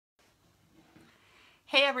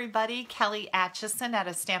Hey everybody, Kelly Acheson at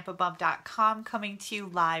stampabove.com coming to you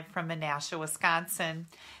live from Menasha, Wisconsin.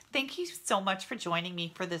 Thank you so much for joining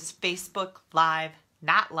me for this Facebook Live,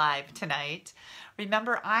 not live tonight.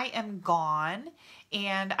 Remember, I am gone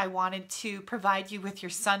and I wanted to provide you with your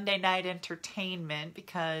Sunday night entertainment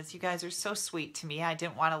because you guys are so sweet to me. I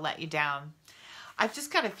didn't want to let you down. I've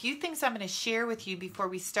just got a few things I'm going to share with you before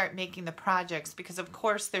we start making the projects because of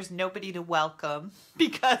course there's nobody to welcome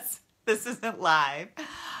because this isn't live.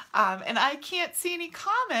 And I can't see any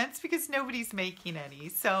comments because nobody's making any.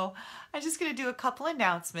 So I'm just going to do a couple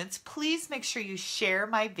announcements. Please make sure you share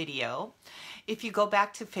my video. If you go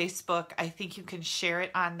back to Facebook, I think you can share it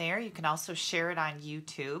on there. You can also share it on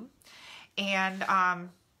YouTube. And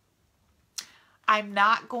I'm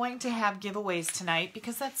not going to have giveaways tonight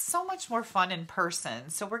because that's so much more fun in person.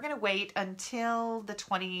 So we're going to wait until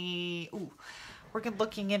the we're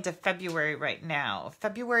looking into February right now.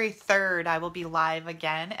 February 3rd, I will be live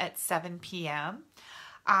again at 7 p.m.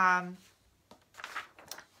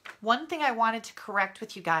 One thing I wanted to correct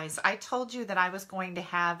with you guys, I told you that I was going to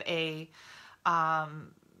have a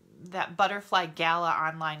that Butterfly Gala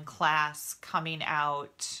online class coming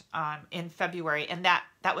out in February, and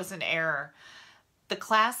that was an error. The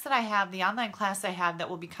class that I have, the online class I have that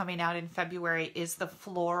will be coming out in February is the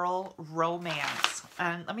Floral Romance.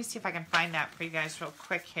 And let me see if I can find that for you guys real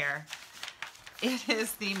quick here. It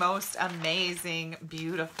is the most amazing,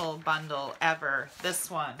 beautiful bundle ever. This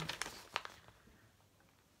one.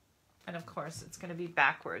 And of course, it's going to be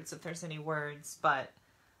backwards if there's any words, but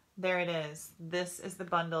there it is. This is the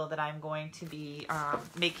bundle that I'm going to be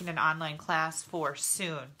making an online class for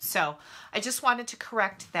soon. So I just wanted to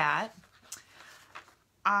correct that.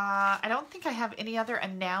 I don't think I have any other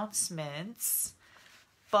announcements,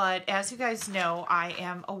 but as you guys know, I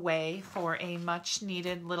am away for a much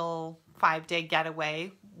needed little 5-day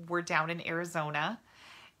getaway. We're down in Arizona,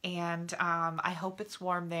 and I hope it's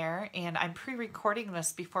warm there, and I'm pre-recording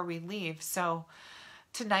this before we leave, so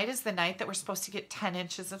tonight is the night that we're supposed to get 10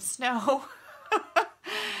 inches of snow.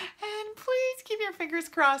 And please keep your fingers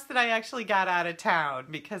crossed that I actually got out of town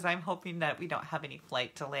because I'm hoping that we don't have any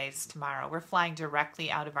flight delays tomorrow. We're flying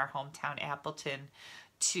directly out of our hometown, Appleton,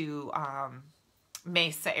 to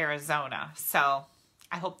Mesa, Arizona. So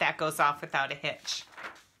I hope that goes off without a hitch.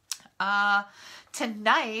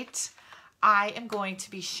 Tonight, I am going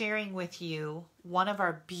to be sharing with you one of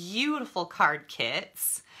our beautiful card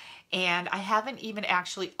kits. And I haven't even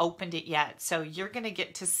actually opened it yet. So you're going to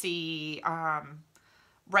get to see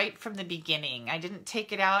right from the beginning. I didn't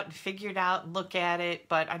take it out and figure it out and look at it,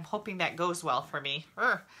 but I'm hoping that goes well for me.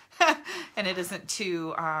 And it isn't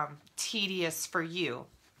too tedious for you.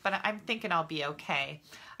 But I'm thinking I'll be okay.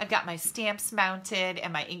 I've got my stamps mounted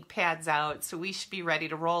and my ink pads out, so we should be ready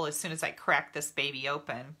to roll as soon as I crack this baby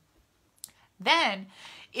open. Then,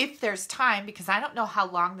 if there's time, because I don't know how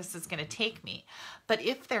long this is going to take me, but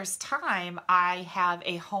if there's time, I have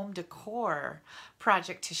a home decor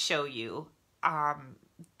project to show you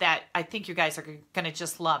that I think you guys are going to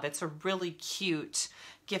just love. It's a really cute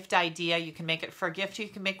gift idea. You can make it for a gift, or you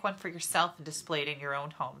can make one for yourself and display it in your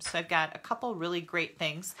own home. So I've got a couple really great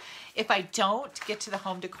things. If I don't get to the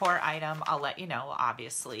home decor item, I'll let you know,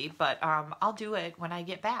 obviously, but I'll do it when I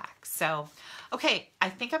get back. So, okay, I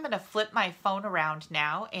think I'm going to flip my phone around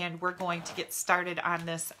now, and we're going to get started on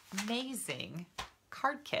this amazing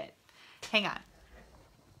card kit. Hang on.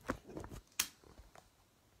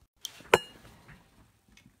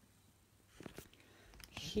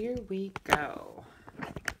 Here we go.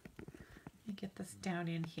 Let me get this down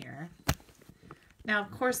in here. Now, of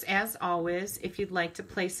course, as always, if you'd like to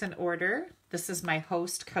place an order, this is my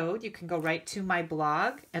host code. You can go right to my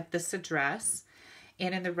blog at this address.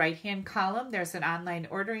 And in the right-hand column, there's an online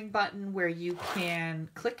ordering button where you can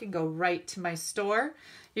click and go right to my store.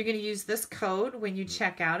 You're going to use this code when you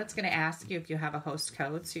check out. It's going to ask you if you have a host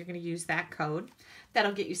code, so you're going to use that code.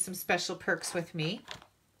 That'll get you some special perks with me.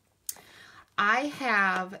 I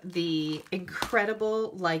have the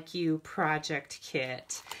Incredible Like You project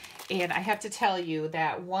kit, and I have to tell you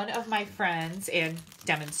that one of my friends and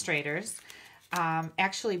demonstrators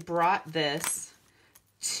actually brought this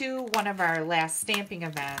to one of our last stamping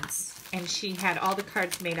events, and she had all the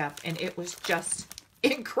cards made up, and it was just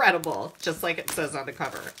incredible, just like it says on the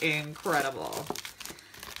cover, incredible.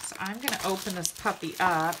 So I'm going to open this puppy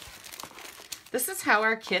up. This is how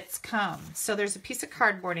our kits come. So there's a piece of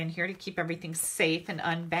cardboard in here to keep everything safe and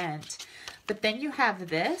unbent. But then you have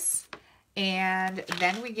this, And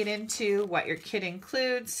then we get into what your kit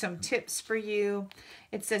includes, some tips for you.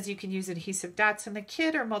 It says you can use adhesive dots in the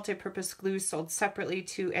kit or multi-purpose glue sold separately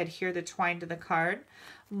to adhere the twine to the card.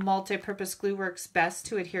 Multi-purpose glue works best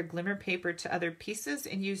to adhere glimmer paper to other pieces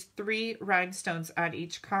and use 3 rhinestones on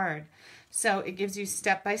each card. So it gives you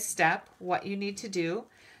step-by-step what you need to do.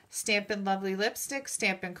 Stampin' Lovely Lipstick,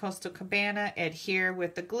 Stampin' Coastal Cabana, adhere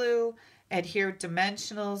with the glue, adhere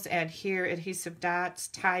dimensionals, adhere adhesive dots,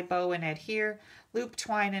 tie bow and adhere, loop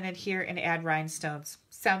twine and adhere, and add rhinestones.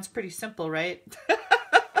 Sounds pretty simple, right?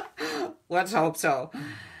 Let's hope so.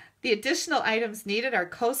 The additional items needed are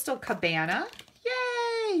Coastal Cabana,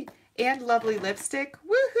 yay, and Lovely Lipstick,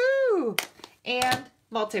 woohoo, and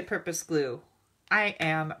multi-purpose glue. I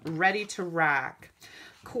am ready to rock.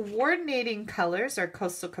 Coordinating colors are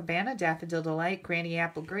Coastal Cabana, Daffodil Delight, Granny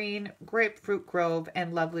Apple Green, Grapefruit Grove,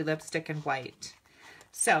 and Lovely Lipstick in white.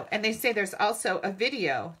 So, and they say there's also a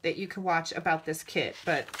video that you can watch about this kit,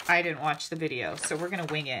 but I didn't watch the video, so we're going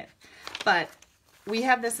to wing it. But we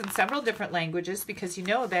have this in several different languages because you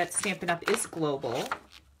know that Stampin' Up! Is global.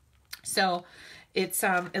 So it's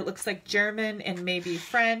it looks like German and maybe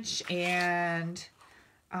French and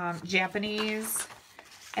Japanese.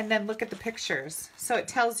 And then look at the pictures. So it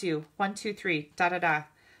tells you 1, 2, 3,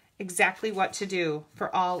 exactly what to do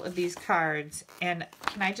for all of these cards. And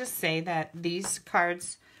can I just say that these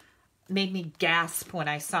cards made me gasp when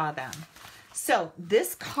I saw them. So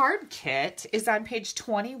this card kit is on page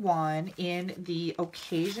 21 in the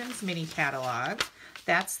Occasions mini catalog.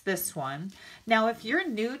 That's this one. Now, if you're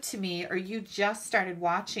new to me or you just started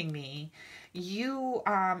watching me,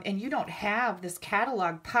 and you don't have this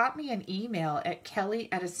catalog, pop me an email at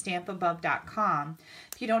kelly@astampabove.com.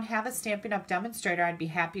 If you don't have a Stampin' Up! Demonstrator, I'd be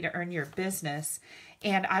happy to earn your business.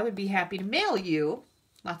 And I would be happy to mail you,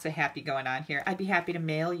 lots of happy going on here, I'd be happy to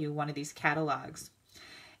mail you one of these catalogs.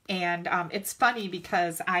 And it's funny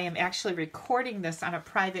because I am actually recording this on a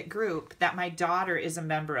private group that my daughter is a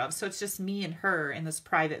member of. So it's just me and her in this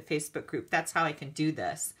private Facebook group. That's how I can do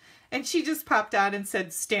this. And she just popped on and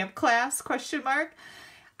said, stamp class, ?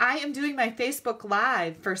 I am doing my Facebook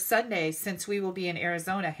Live for Sunday since we will be in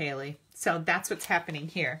Arizona, Haley. So that's what's happening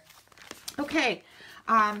here. Okay,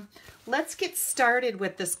 let's get started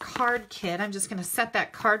with this card kit. I'm just going to set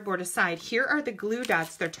that cardboard aside. Here are the glue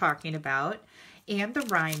dots they're talking about and the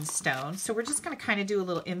rhinestones. So we're just going to kind of do a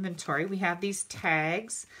little inventory. We have these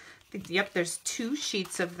tags. Yep, there's 2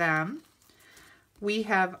 sheets of them. We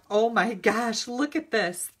have, oh my gosh, look at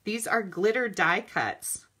this. These are glitter die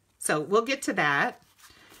cuts. So we'll get to that.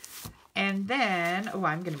 And then, oh,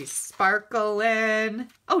 I'm going to be sparkling.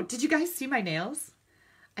 Oh, did you guys see my nails?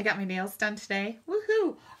 I got my nails done today.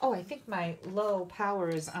 Woohoo. Oh, I think my low power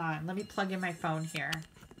is on. Let me plug in my phone here.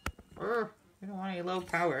 I don't want any low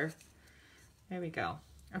power. There we go.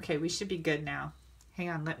 Okay, we should be good now. Hang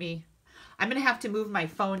on, I'm going to have to move my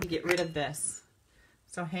phone to get rid of this.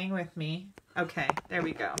 So hang with me. Okay, there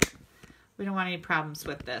we go. We don't want any problems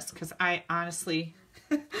with this because I honestly,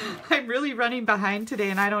 I'm really running behind today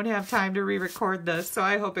and I don't have time to re-record this, so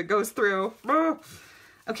I hope it goes through.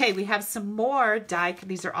 Okay, we have some more die.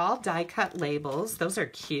 These are all die cut labels. Those are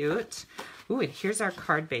cute. Ooh, and here's our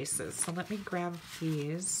card bases. So let me grab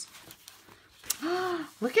these.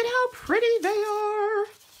 Look at how pretty they are.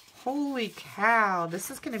 Holy cow.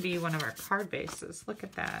 This is going to be one of our card bases. Look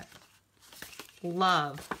at that.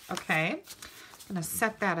 Love. Okay. I'm going to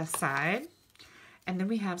set that aside. And then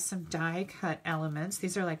we have some die cut elements.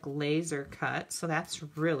 These are like laser cut. So that's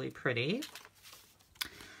really pretty.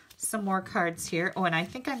 Some more cards here. Oh, and I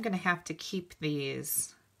think I'm going to have to keep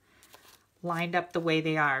these lined up the way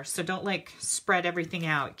they are. So don't like spread everything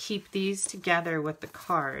out. Keep these together with the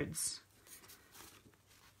cards.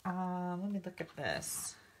 Let me look at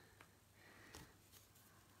this.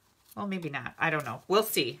 Well, maybe not. I don't know. We'll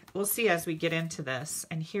see. We'll see as we get into this.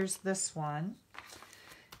 And here's this one.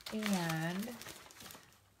 And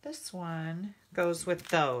this one goes with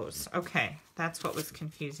those. Okay, that's what was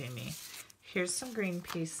confusing me. Here's some green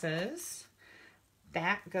pieces.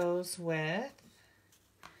 That goes with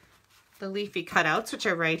the leafy cutouts, which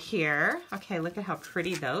are right here. Okay, look at how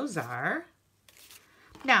pretty those are.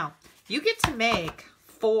 Now, you get to make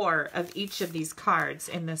 4 of each of these cards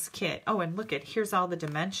in this kit. Oh, and look at, here's all the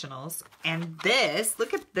dimensionals. And this,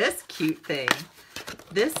 look at this cute thing.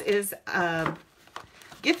 This is a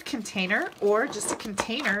gift container or just a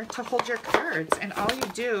container to hold your cards. And all you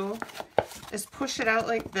do is push it out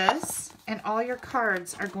like this, and all your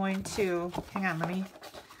cards are going to, hang on,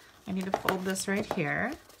 I need to fold this right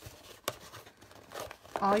here.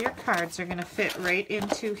 All your cards are going to fit right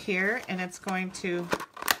into here, and it's going to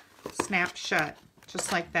snap shut.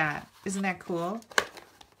 Just like that. Isn't that cool?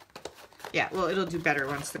 Yeah, well, it'll do better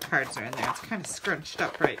once the cards are in there. It's kind of scrunched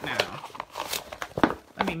up right now.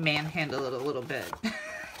 Let me manhandle it a little bit.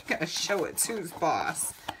 Gotta show it's who's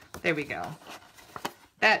boss. There we go.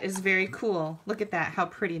 That is very cool. Look at that, how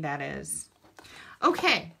pretty that is.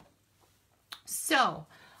 Okay, so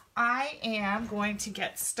I am going to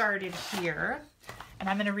get started here, and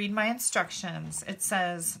I'm going to read my instructions. It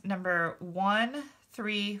says number 1,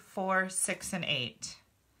 3, 4, 6, and 8.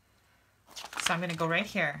 So I'm going to go right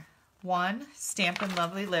here. 1, Stampin'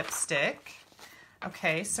 Lovely lipstick.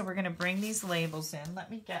 Okay, so we're going to bring these labels in.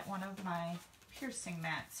 Let me get one of my piercing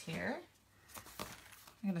mats here.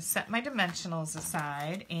 I'm going to set my dimensionals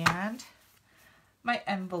aside and my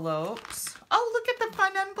envelopes. Oh, look at the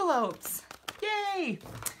fun envelopes. Yay!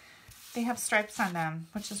 They have stripes on them,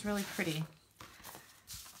 which is really pretty.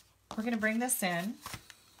 We're going to bring this in,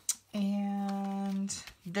 and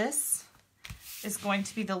this is going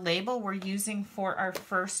to be the label we're using for our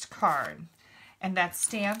first card. And that's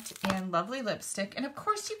stamped in lovely lipstick. And of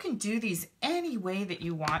course you can do these any way that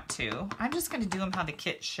you want to. I'm just going to do them how the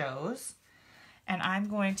kit shows. And I'm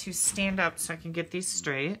going to stand up so I can get these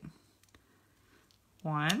straight.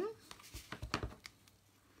 1,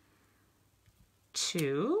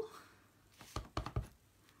 2,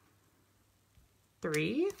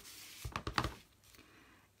 3,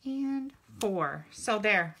 and 4. So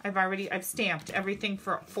there, I've stamped everything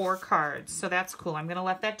for 4 cards. So that's cool. I'm going to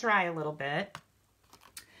let that dry a little bit.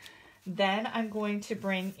 Then I'm going to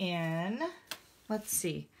bring in, let's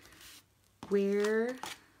see, hang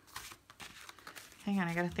on,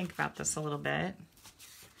 I got to think about this a little bit.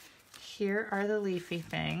 Here are the leafy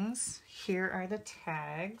things. Here are the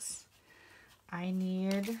tags. I'm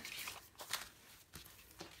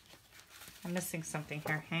missing something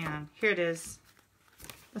here. Hang on. Here it is.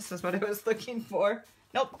 This is what I was looking for.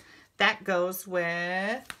 Nope. That goes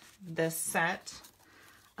with this set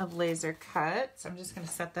of laser cuts. I'm just going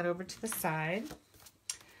to set that over to the side.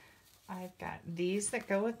 I've got these that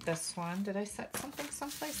go with this one. Did I set something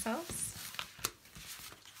someplace else?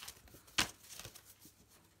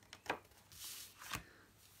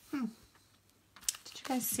 Did you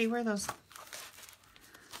guys see where those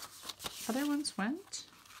other ones went?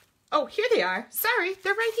 Oh, here they are. Sorry,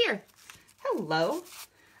 they're right here. Hello.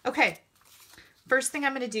 Okay, first thing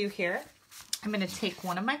I'm going to do here, I'm going to take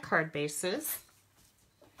one of my card bases.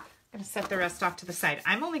 I'm going to set the rest off to the side.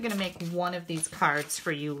 I'm only going to make one of these cards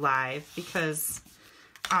for you live because,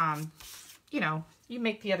 you know, you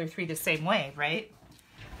make the other 3 the same way, right?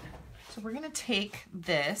 So we're going to take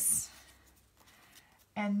this,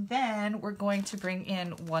 and then we're going to bring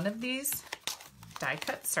in one of these die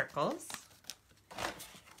cut circles,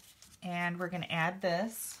 and we're going to add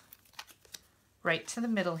this right to the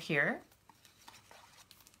middle here.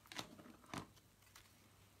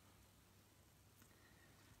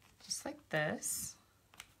 Just like this.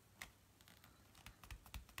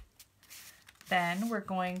 Then we're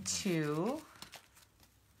going to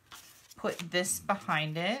put this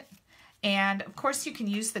behind it. And of course you can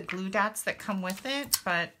use the glue dots that come with it,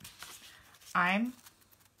 but I'm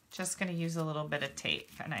just going to use a little bit of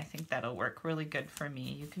tape, and I think that'll work really good for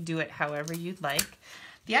me. You can do it however you'd like.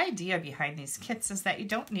 The idea behind these kits is that you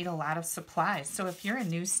don't need a lot of supplies. So if you're a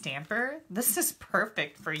new stamper, this is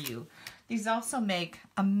perfect for you. These also make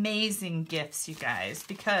amazing gifts, you guys,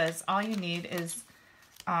 because all you need is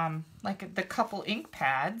like the couple ink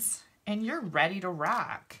pads and you're ready to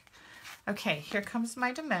rock. Okay, here comes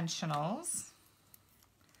my dimensionals.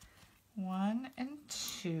 1 and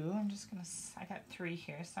 2. I got 3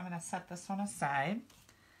 here, so I'm gonna set this one aside.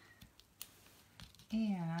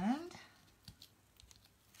 And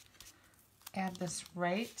add this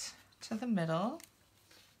right to the middle.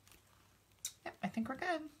 Yep, I think we're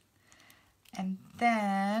good. And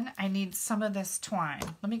then I need some of this twine.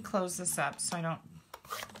 Let me close this up so I don't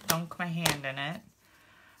dunk my hand in it.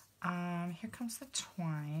 Here comes the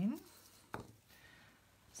twine.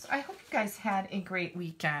 So I hope you guys had a great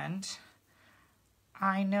weekend.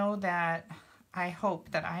 I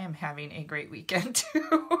hope that I am having a great weekend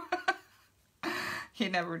too. You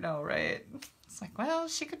never know, right? It's like, well,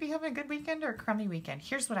 she could be having a good weekend or a crummy weekend.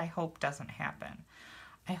 Here's what I hope doesn't happen.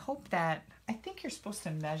 I think you're supposed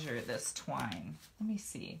to measure this twine. Let me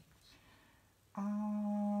see.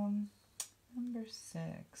 Number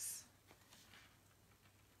 6.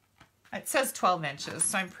 It says 12 inches,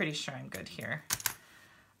 so I'm pretty sure I'm good here.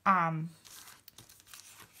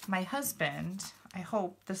 My husband, I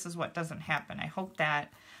hope this is what doesn't happen. I hope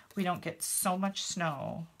that we don't get so much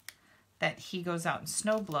snow that he goes out and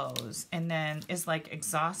snow blows and then is like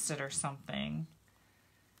exhausted or something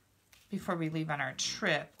before we leave on our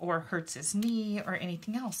trip, or hurts his knee or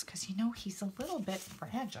anything else, because you know he's a little bit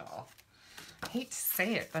fragile. I hate to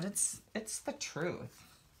say it, but it's the truth.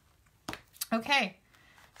 Okay,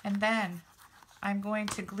 and then I'm going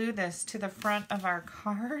to glue this to the front of our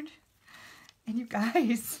card. And you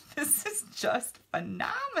guys, this is just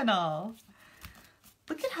phenomenal.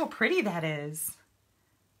 Look at how pretty that is.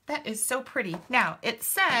 That is so pretty. Now, it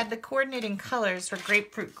said the coordinating colors were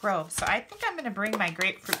Grapefruit Grove, so I think I'm going to bring my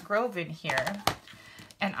Grapefruit Grove in here,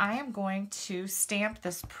 and I am going to stamp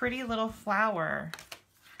this pretty little flower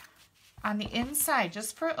on the inside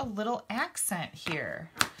just for a little accent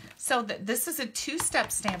here. So this is a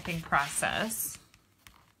two-step stamping process.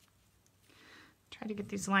 Try to get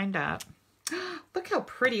these lined up. Look how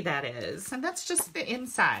pretty that is. And that's just the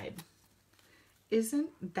inside. Isn't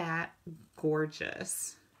that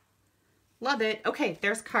gorgeous? Love it. Okay,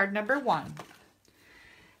 there's card number 1.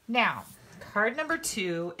 Now, card number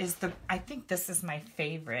 2 is I think this is my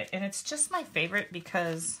favorite. And it's just my favorite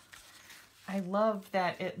because I love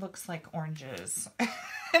that it looks like oranges.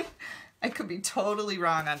 I could be totally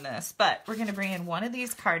wrong on this, but we're going to bring in one of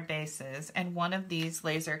these card bases and one of these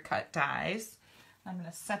laser cut dies. I'm going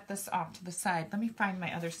to set this off to the side. Let me find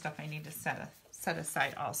my other stuff I need to set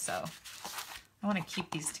aside also. I want to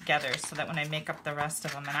keep these together so that when I make up the rest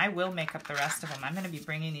of them, and I will make up the rest of them, I'm going to be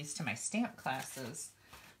bringing these to my stamp classes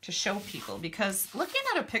to show people, because looking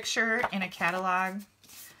at a picture in a catalog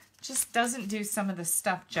just doesn't do some of the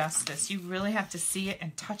stuff justice. You really have to see it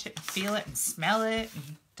and touch it and feel it and smell it,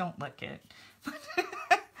 and don't lick it.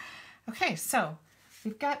 Okay, so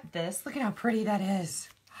we've got this. Look at how pretty that is.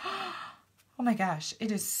 Oh my gosh,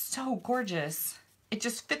 it is so gorgeous. It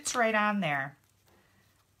just fits right on there.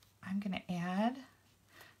 I'm going to add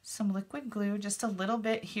some liquid glue, just a little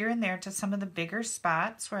bit here and there to some of the bigger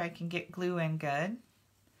spots where I can get glue in good.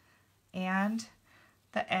 And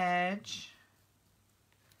the edge.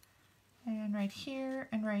 And right here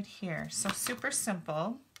and right here. So super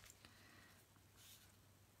simple.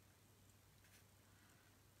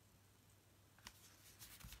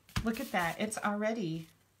 Look at that. It's already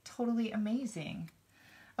totally amazing.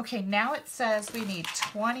 Okay, now it says we need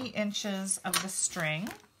 20 inches of the string.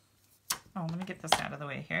 Oh, let me get this out of the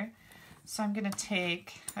way here. So I'm going to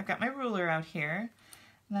take, I've got my ruler out here,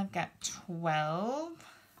 and I've got 12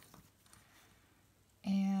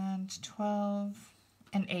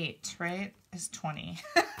 and 8, right, is 20.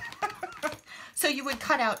 So you would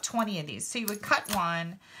cut out 20 of these. So you would cut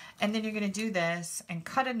one, and then you're going to do this and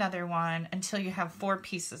cut another one until you have 4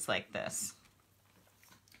 pieces like this.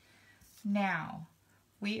 Now,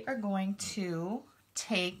 we are going to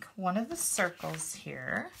take one of the circles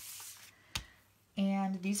here,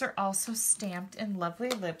 and these are also stamped in lovely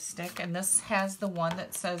lipstick, and this has the one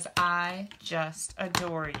that says, I just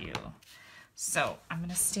adore you. So I'm going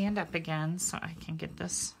to stand up again so I can get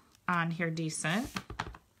this on here decent.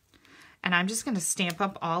 And I'm just going to stamp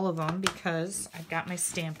up all of them because I've got my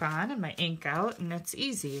stamp on and my ink out, and it's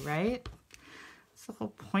easy, right? That's the whole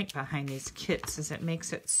point behind these kits, is it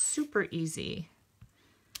makes it super easy.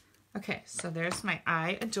 Okay, so there's my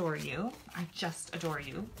I adore you. I just adore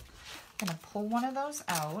you. I'm going to pull one of those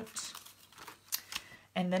out.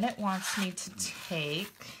 And then it wants me to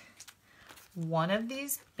take one of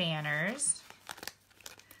these banners.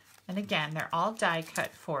 And again, they're all die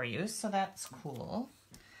cut for you, so that's cool.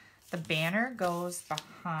 The banner goes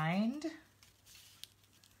behind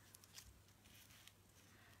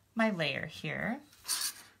my layer here.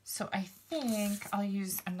 So I think I'll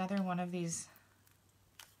use another one of these.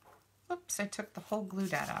 Oops, I took the whole glue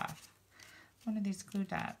dot off. One of these glue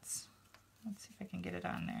dots. Let's see if I can get it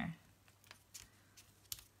on there.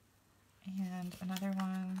 And another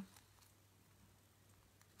one.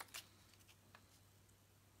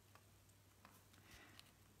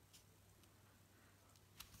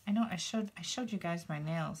 I know I showed you guys my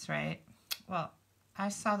nails, right? Well, I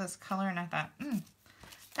saw this color and I thought,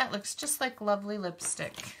 that looks just like lovely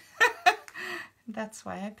lipstick. That's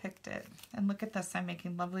why I picked it. And look at this, I'm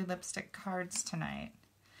making lovely lipstick cards tonight.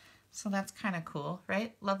 So that's kind of cool,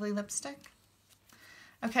 right? Lovely lipstick.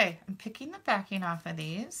 Okay, I'm picking the backing off of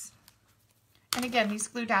these. And again, these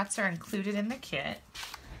glue dots are included in the kit.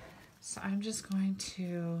 So I'm just going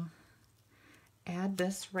to add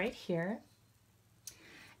this right here.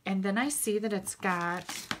 And then I see that it's got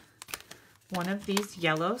one of these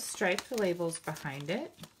yellow striped labels behind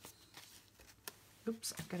it.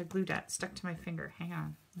 Oops, I've got a glue dot stuck to my finger. Hang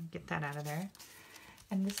on, let me get that out of there.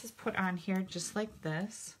 And this is put on here just like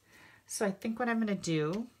this. So I think what I'm going to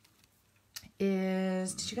do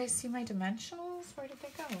is, did you guys see my dimensionals? Where did they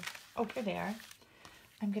go? Oh, here they are.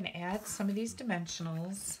 I'm going to add some of these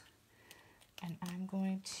dimensionals, and I'm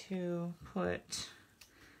going to put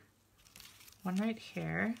one right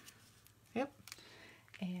here. Yep.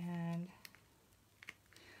 And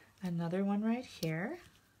Another one right here.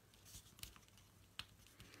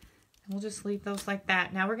 And we'll just leave those like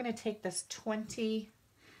that. Now we're going to take this 20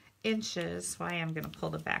 inches. Well, I am going to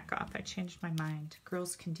pull the back off. I changed my mind.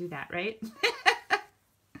 Girls can do that, right?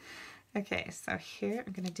 Okay, so here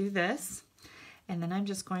I'm going to do this. And then I'm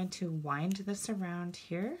just going to wind this around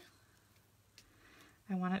here.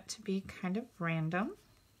 I want it to be kind of random.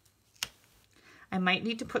 I might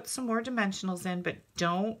need to put some more dimensionals in, but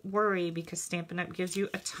don't worry because Stampin' Up! Gives you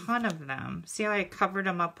a ton of them. See how I covered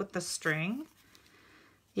them up with the string?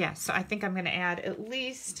 Yeah, so I think I'm going to add at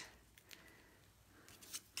least,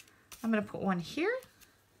 I'm going to put one here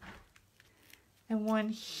and one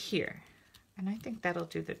here. And I think that'll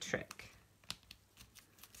do the trick.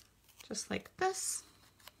 Just like this.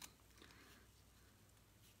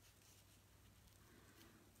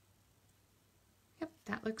 Yep,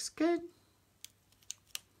 that looks good.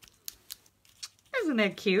 Isn't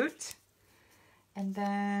that cute? And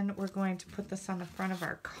then we're going to put this on the front of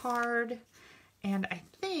our card. And I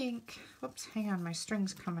think, whoops, hang on, my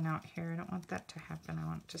string's coming out here. I don't want that to happen. I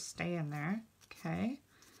want it to stay in there. Okay.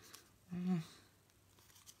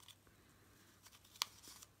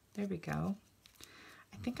 There we go.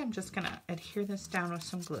 I think I'm just going to adhere this down with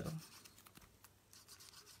some glue.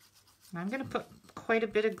 And I'm going to put quite a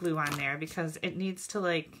bit of glue on there because it needs to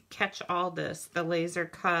like catch all this, the laser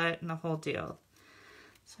cut and the whole deal.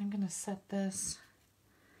 So I'm going to set this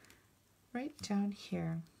right down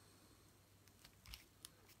here.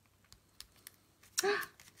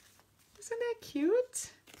 Isn't that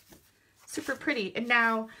cute? Super pretty. And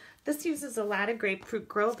now this uses a lot of Grapefruit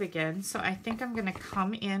Grove again, so I think I'm going to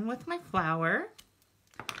come in with my flower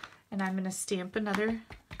and I'm going to stamp another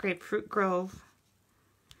Grapefruit Grove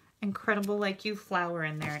Incredible Like You flower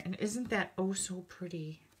in there. And isn't that oh so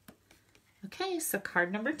pretty? Okay, so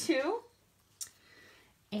card number 2.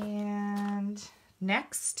 And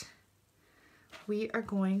next we are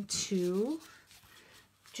going to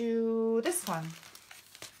do this one.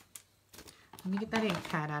 Let me get that ink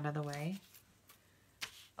pad out of the way.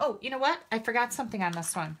 Oh, you know what? I forgot something on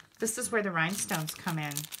this one. This is where the rhinestones come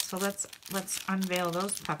in. So let's unveil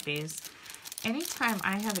those puppies. Anytime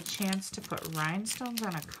I have a chance to put rhinestones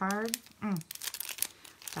on a card,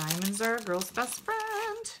 diamonds are a girl's best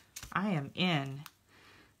friend. I am in.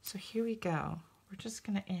 So here we go. We're just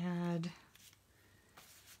going to add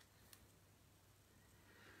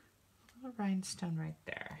a little rhinestone right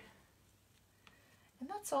there. And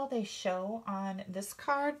that's all they show on this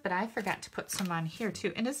card, but I forgot to put some on here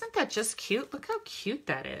too. And isn't that just cute? Look how cute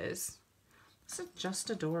that is. This is just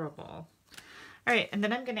adorable. All right, and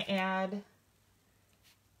then I'm going to add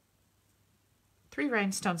 3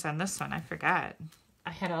 rhinestones on this one. I forgot. I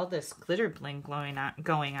had all this glitter bling going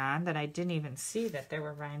on that I didn't even see that there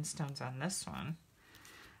were rhinestones on this one.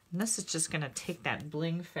 And this is just going to take that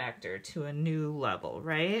bling factor to a new level,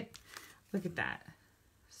 right? Look at that.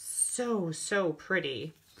 So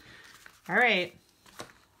pretty. All right.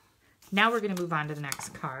 Now we're going to move on to the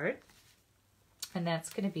next card. And that's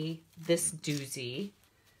going to be this doozy.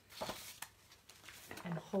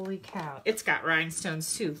 And holy cow, it's got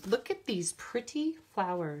rhinestones too. Look at these pretty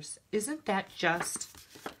flowers. Isn't that just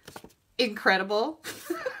incredible?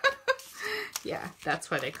 Yeah, that's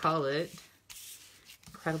why they call it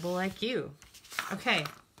Incredible Like You. Okay.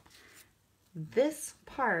 This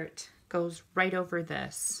part goes right over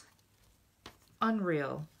this.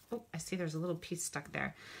 Unreal. Oh, I see there's a little piece stuck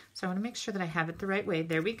there. So I want to make sure that I have it the right way.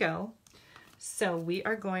 There we go. So we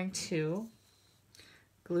are going to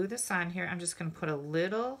glue this on here. I'm just going to put a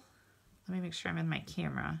little, let me make sure I'm in my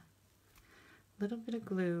camera, a little bit of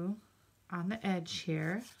glue on the edge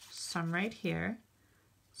here, some right here,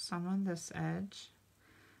 some on this edge,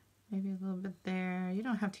 maybe a little bit there. You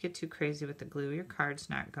don't have to get too crazy with the glue. Your card's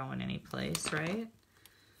not going anyplace, right? And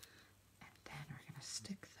then we're going to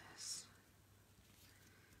stick this.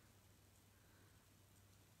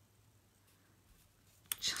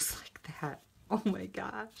 Just like that. Oh my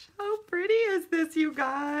gosh, how pretty is this, you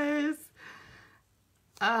guys?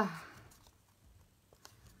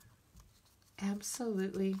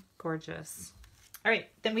 Absolutely gorgeous. All right,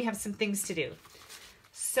 then we have some things to do.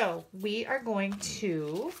 So we are going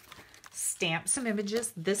to stamp some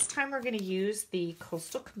images. This time we're going to use the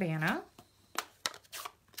Coastal Cabana.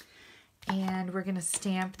 And we're going to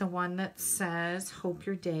stamp the one that says, "Hope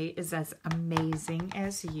your day is as amazing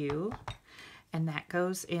as you." And that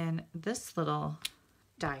goes in this little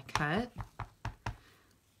die cut.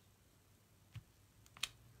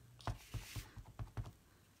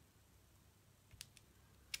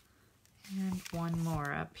 And one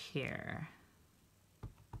more up here.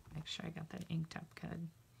 Make sure I got that inked up good.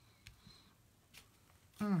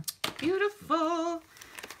 Beautiful.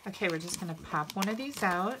 Okay, we're just going to pop one of these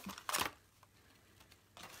out.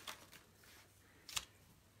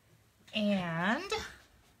 And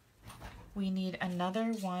we need another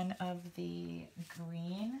one of the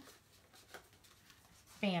green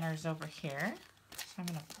banners over here. So I'm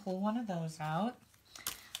going to pull one of those out.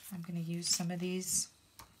 I'm going to use some of these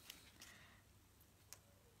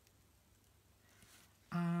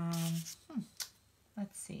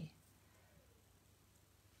let's see.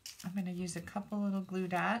 I'm going to use a couple little glue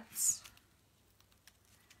dots.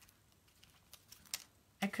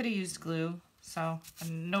 I could have used glue, so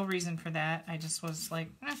no reason for that. I just was like,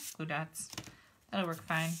 glue dots. That'll work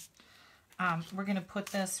fine. We're going to put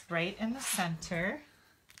this right in the center,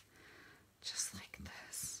 just like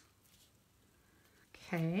this.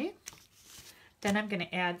 Okay. Then I'm going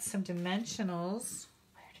to add some dimensionals.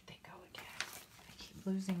 Where did they go again? I keep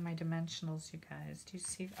losing my dimensionals, you guys. Do you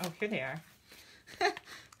see? Oh, here they are.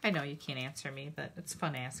 I know you can't answer me, but it's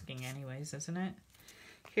fun asking anyways, isn't it?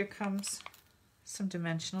 Here comes some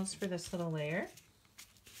dimensionals for this little layer.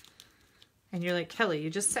 And you're like, Kelly, you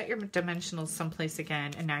just set your dimensionals someplace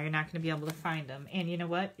again, and now you're not going to be able to find them. And you know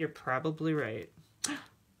what? You're probably right.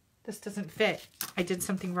 This doesn't fit. I did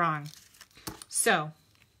something wrong. So,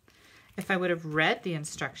 if I would have read the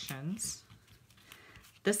instructions,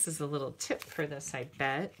 this is a little tip for this, I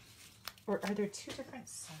bet. Or are there two different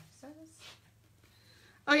sizes?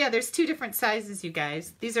 Oh yeah, there's two different sizes, you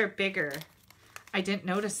guys. These are bigger. I didn't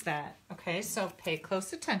notice that. Okay, so pay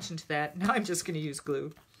close attention to that. Now I'm just going to use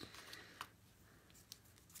glue.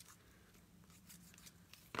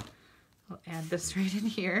 I'll add this right in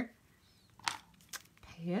here.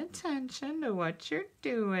 Pay attention to what you're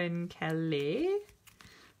doing, Kelly.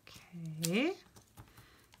 Okay.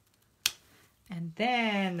 And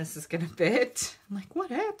then this is going to fit. I'm like,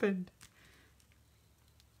 what happened?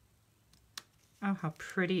 Oh, how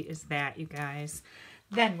pretty is that, you guys?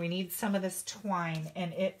 Then we need some of this twine,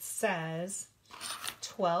 and it says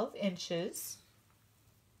 12 inches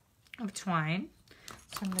of twine.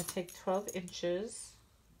 So I'm going to take 12 inches,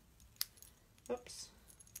 oops,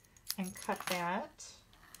 and cut that.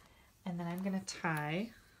 And then I'm going to tie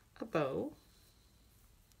a bow.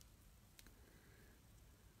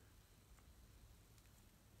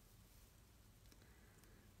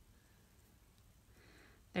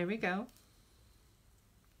 There we go.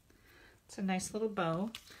 It's a nice little bow.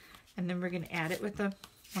 And then we're going to add it with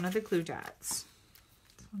one of the glue dots.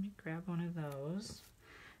 So let me grab one of those.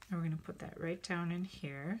 And we're going to put that right down in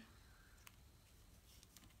here.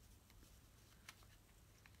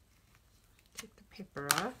 Take the paper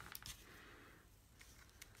off.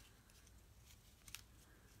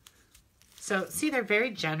 So see, they're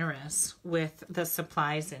very generous with the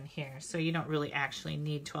supplies in here. So you don't really actually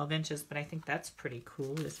need 12 inches, but I think that's pretty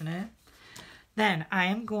cool, isn't it? Then I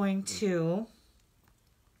am going to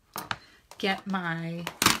get my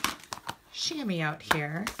chamois out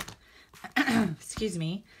here, excuse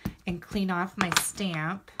me, and clean off my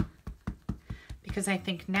stamp, because I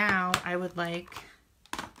think now I would like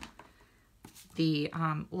the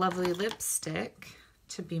lovely lipstick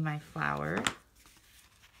to be my flower.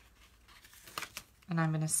 And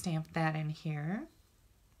I'm going to stamp that in here.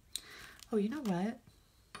 Oh, you know what?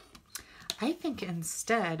 I think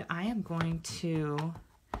instead I am going to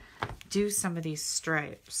do some of these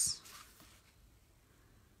stripes.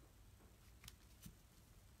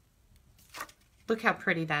 Look how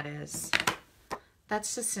pretty that is.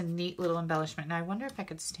 That's just a neat little embellishment. Now I wonder if I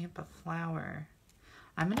could stamp a flower.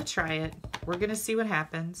 I'm going to try it. We're going to see what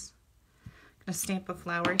happens. I'm going to stamp a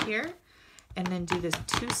flower here and then do this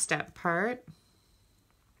two-step part.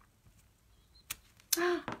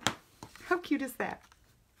 How cute is that?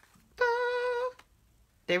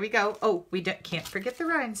 There we go. Oh, we can't forget the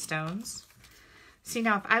rhinestones. See,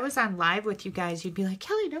 now if I was on live with you guys, you'd be like,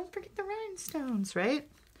 Kelly, don't forget the rhinestones, right?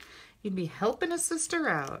 You'd be helping a sister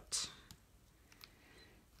out.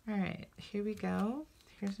 All right, here we go.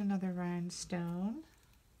 Here's another rhinestone.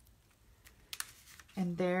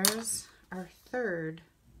 And there's our third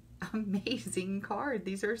amazing card.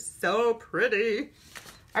 These are so pretty.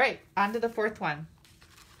 All right, on to the fourth one.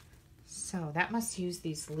 So that must use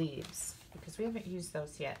these leaves because we haven't used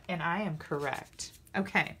those yet. And I am correct.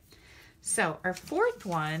 Okay, so our fourth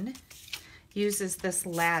one uses this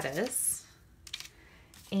lattice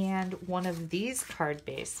and one of these card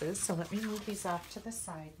bases. So let me move these off to the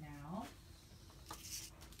side now.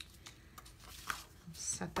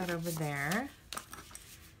 Set that over there.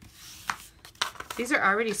 These are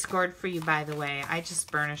already scored for you, by the way. I just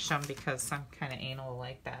burnish them because I'm kind of anal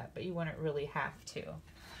like that, but you wouldn't really have to.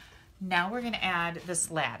 Now we're going to add this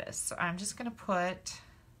lattice. So I'm just going to put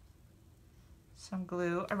some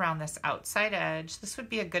glue around this outside edge. This would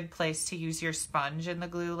be a good place to use your sponge in the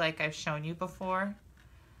glue like I've shown you before.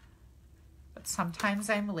 But sometimes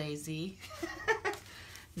I'm lazy,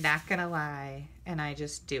 not gonna lie, and I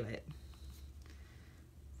just do it.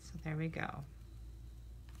 So there we go.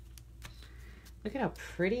 Look at how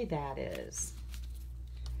pretty that is.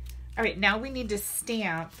 All right, now we need to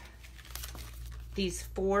stamp these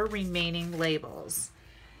 4 remaining labels.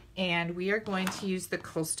 And we are going to use the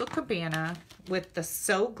Coastal Cabana with the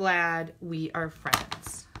So Glad We Are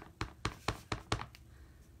Friends.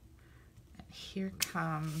 And here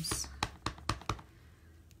comes,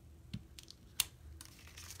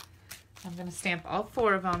 I'm going to stamp all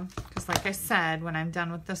 4 of them because like I said, when I'm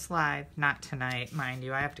done with this live, not tonight, mind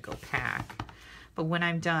you, I have to go pack. But when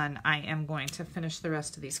I'm done, I am going to finish the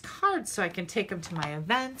rest of these cards so I can take them to my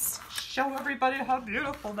events, show everybody how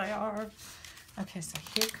beautiful they are. Okay, so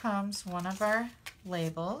here comes one of our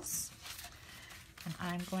labels, and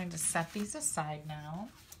I'm going to set these aside now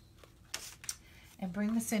and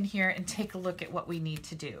bring this in here and take a look at what we need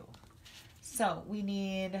to do. So we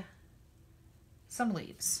need some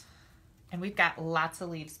leaves, and we've got lots of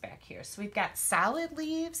leaves back here. So we've got solid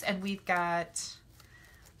leaves and we've got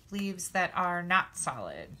leaves that are not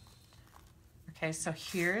solid. Okay, so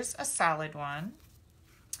here's a solid one.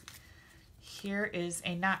 Here is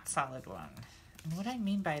a not solid one. And what I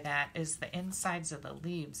mean by that is the insides of the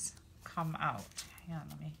leaves come out. Hang on,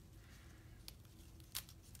 let me.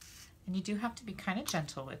 And you do have to be kind of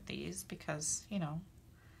gentle with these because, you know,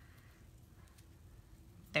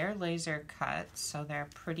 they're laser cut, so they're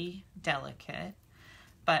pretty delicate.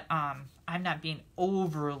 But I'm not being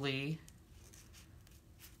overly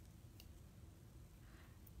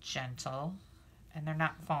gentle, and they're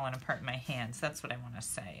not falling apart in my hands. That's what I want to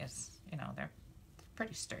say is, you know, they're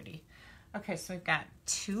pretty sturdy. Okay, so we've got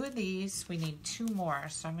 2 of these. We need 2 more,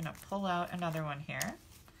 so I'm going to pull out another one here.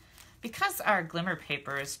 Because our glimmer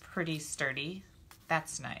paper is pretty sturdy,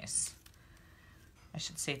 that's nice. I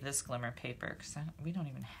should say this glimmer paper because we don't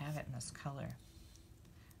even have it in this color.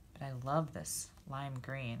 But I love this lime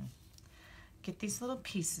green. Get these little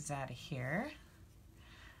pieces out of here.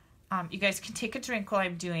 You guys can take a drink while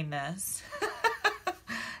I'm doing this.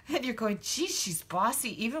 And you're going, geez, she's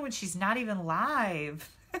bossy even when she's not even live.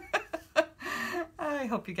 I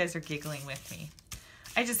hope you guys are giggling with me.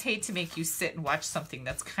 I just hate to make you sit and watch something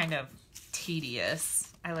that's kind of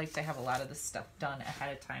tedious. I like to have a lot of this stuff done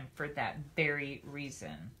ahead of time for that very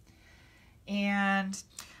reason. And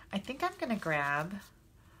I think I'm going to grab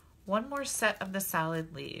one more set of the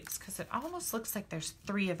solid leaves because it almost looks like there's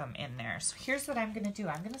 3 of them in there. So here's what I'm going to do.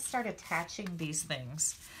 I'm going to start attaching these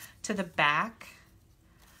things to the back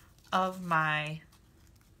of my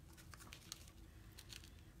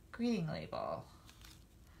greeting label.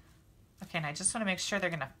 Okay, and I just want to make sure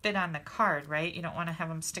they're going to fit on the card, right? You don't want to have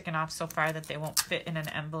them sticking off so far that they won't fit in an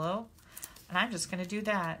envelope. And I'm just going to do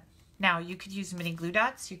that. Now, you could use mini glue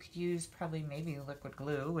dots. You could use probably maybe liquid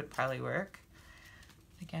glue would probably work.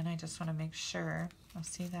 Again, I just want to make sure. Oh,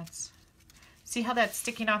 see how that's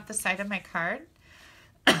sticking off the side of my card?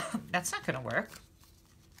 That's not going to work.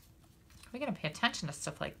 We're going to pay attention to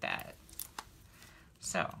stuff like that.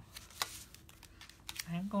 So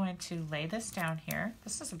I'm going to lay this down here.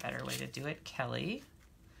 This is a better way to do it, Kelly.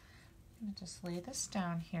 I'm going to just lay this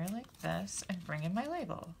down here like this and bring in my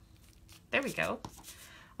label. There we go.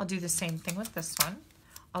 I'll do the same thing with this one.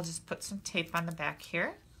 I'll just put some tape on the back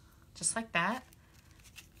here, just like that.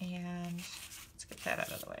 And let's get that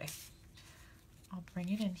out of the way. I'll bring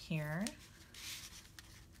it in here.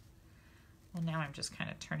 Well, now I'm just kind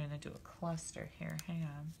of turning into a cluster here. Hang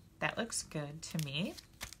on. That looks good to me.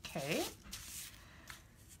 Okay.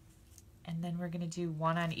 And then we're going to do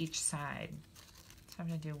one on each side. So I'm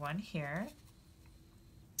going to do one here.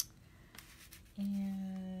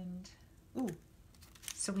 And, ooh,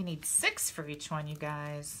 so we need 6 for each one, you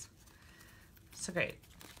guys. So great.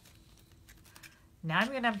 Now I'm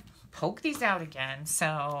going to poke these out again.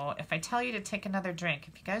 So if I tell you to take another drink,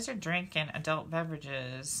 if you guys are drinking adult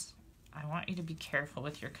beverages, I want you to be careful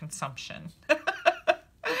with your consumption.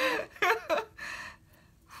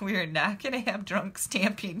 We are not going to have drunk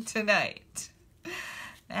stamping tonight.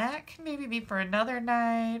 That can maybe be for another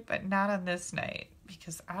night, but not on this night,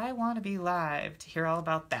 because I want to be live to hear all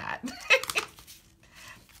about that.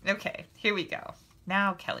 Okay, here we go.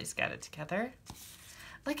 Now Kelly's got it together.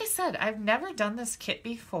 Like I said, I've never done this kit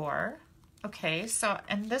before. Okay, so,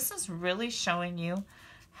 and this is really showing you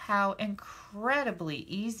how incredibly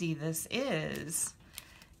easy this is.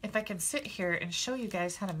 If I can sit here and show you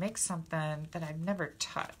guys how to make something that I've never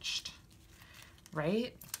touched,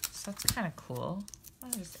 right? So that's kind of cool. I'll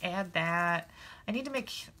just add that. I need to make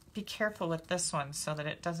be careful with this one so that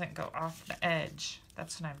it doesn't go off the edge.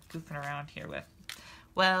 That's what I'm goofing around here with.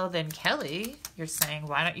 Well, then Kelly, you're saying,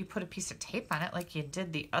 why don't you put a piece of tape on it like you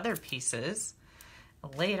did the other pieces?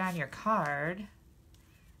 Lay it on your card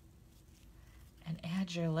and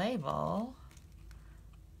add your label.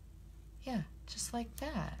 Yeah, just like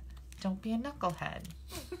that. Don't be a knucklehead.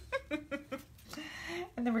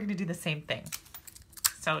 And then we're going to do the same thing.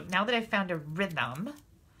 So now that I've found a rhythm,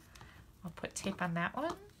 I'll put tape on that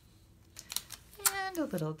one and a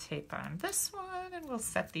little tape on this one, and we'll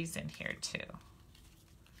set these in here too.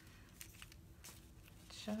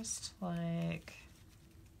 Just like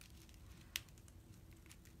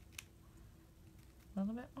a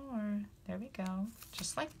little bit more. There we go.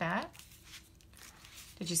 Just like that.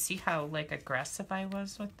 Did you see how like aggressive I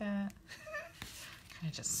was with that? Kind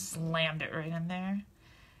of just slammed it right in there.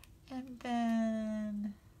 And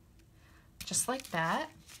then just like that.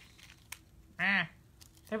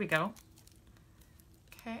 There we go.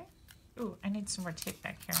 Okay. Ooh, I need some more tape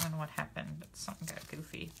back here. I don't know what happened, but something got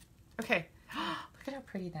goofy. Okay. Look at how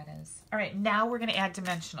pretty that is. All right, now we're going to add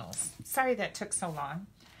dimensionals. Sorry that took so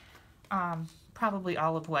long. Probably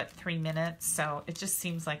all of, what, 3 minutes? So it just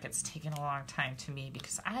seems like it's taking a long time to me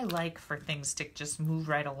because I like for things to just move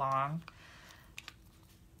right along.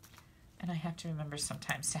 And I have to remember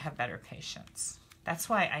sometimes to have better patience. That's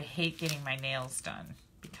why I hate getting my nails done,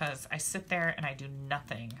 because I sit there and I do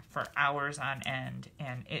nothing for hours on end,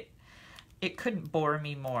 and it couldn't bore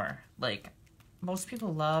me more. Like, most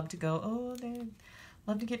people love to go, oh, they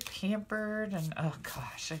love to get pampered, and oh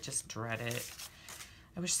gosh, I just dread it.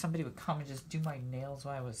 I wish somebody would come and just do my nails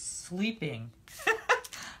while I was sleeping.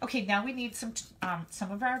 Okay, now we need some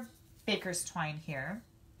of our baker's twine here.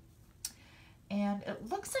 And it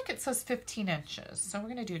looks like it says 15 inches. So we're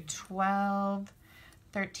going to do 12,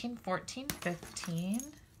 13, 14, 15.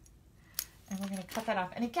 And we're going to cut that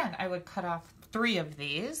off. And again, I would cut off 3 of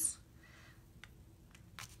these.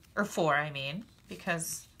 Or 4, I mean.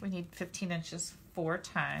 Because we need 15 inches 4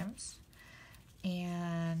 times.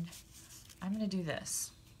 And I'm going to do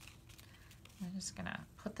this. I'm just going to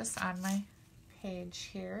put this on my page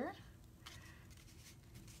here.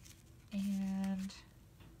 And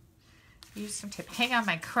use some tape. Hang on,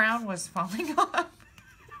 my crown was falling off.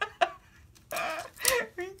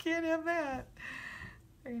 We can't have that.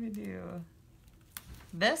 We're going to do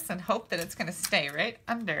this and hope that it's going to stay right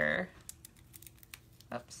under,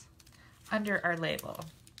 oops, under our label.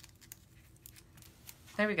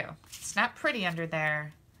 There we go. It's not pretty under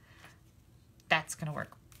there. That's going to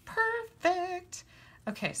work perfect.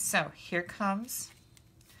 Okay, so here comes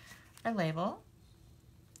our label.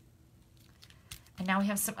 And now we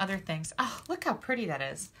have some other things. Oh, look how pretty that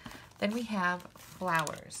is. Then we have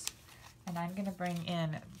flowers. And I'm going to bring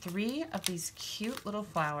in 3 of these cute little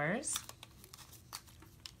flowers.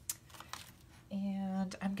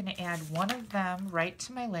 And I'm going to add 1 of them right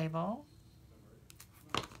to my label.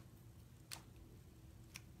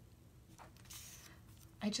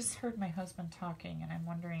 I just heard my husband talking, and I'm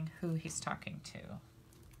wondering who he's talking to.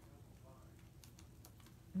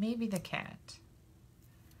 Maybe the cat.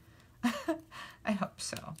 I hope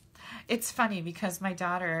so. It's funny because my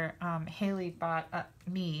daughter, Haley, bought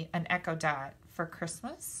me an Echo Dot for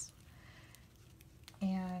Christmas.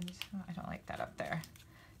 And oh, I don't like that up there.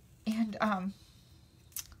 And,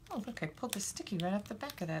 oh, look, I pulled the sticky right off the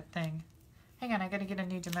back of that thing. Hang on, I got to get a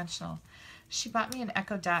new dimensional. She bought me an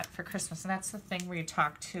Echo Dot for Christmas, and that's the thing where you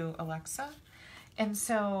talk to Alexa. And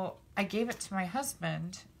so I gave it to my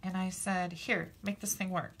husband, and I said, here, make this thing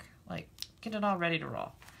work. Like, get it all ready to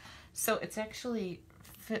roll. So it's actually,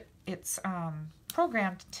 it's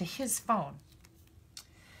programmed to his phone.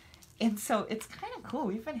 And so it's kind of cool.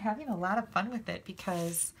 We've been having a lot of fun with it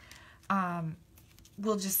because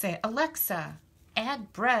we'll just say, Alexa,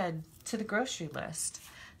 add bread to the grocery list.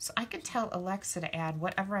 So I can tell Alexa to add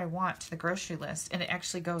whatever I want to the grocery list, and it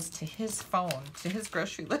actually goes to his phone, to his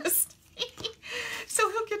grocery list. So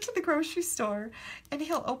he'll get to the grocery store, and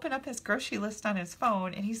he'll open up his grocery list on his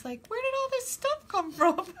phone, and he's like, where did all this stuff come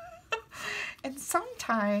from? And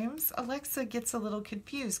sometimes Alexa gets a little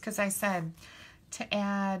confused because I said to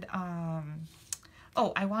add,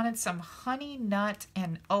 oh, I wanted some honey nut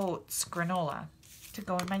and oats granola to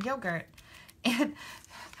go in my yogurt. And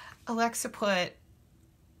Alexa put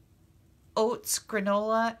oats,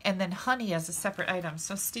 granola, and then honey as a separate item.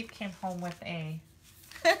 So Steve came home with a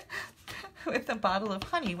with a bottle of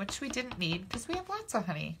honey, which we didn't need because we have lots of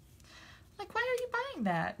honey. I'm like, why are you buying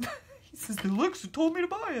that? He says, Alexa told me to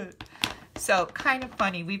buy it. So kind of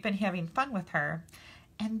funny. We've been having fun with her.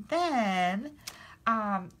 And then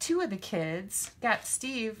 2 of the kids got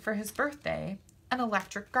Steve for his birthday an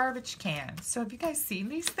electric garbage can. So have you guys seen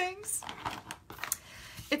these things?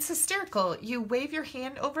 It's hysterical. You wave your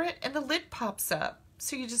hand over it and the lid pops up.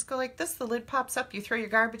 So you just go like this, the lid pops up, you throw your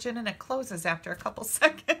garbage in and it closes after a couple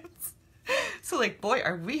seconds. So like, boy,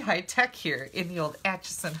 are we high tech here in the old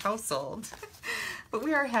Acheson household. But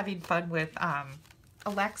we are having fun with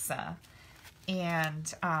Alexa,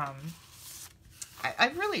 and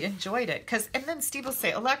I really enjoyed it. And then Steve will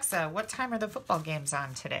say, Alexa, what time are the football games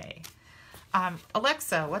on today?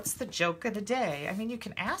 Alexa, what's the joke of the day? I mean, you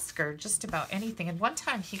can ask her just about anything. And one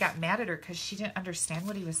time he got mad at her because she didn't understand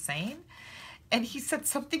what he was saying. And he said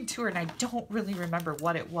something to her, and I don't really remember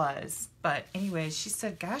what it was. But anyways, she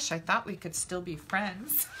said, gosh, I thought we could still be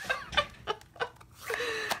friends.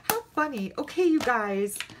 How funny. Okay, you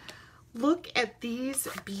guys, look at these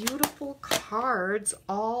beautiful cards,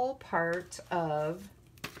 all part of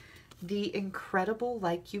the Incredible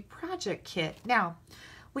Like You project kit. Now,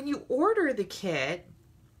 when you order the kit,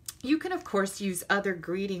 you can, of course, use other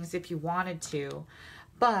greetings if you wanted to.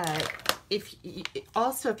 But if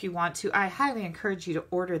you want to, I highly encourage you to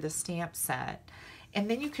order the stamp set. And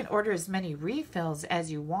then you can order as many refills as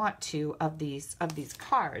you want to of these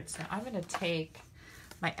cards. Now I'm going to take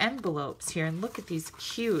my envelopes here and look at these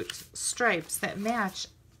cute stripes that match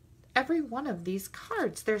every one of these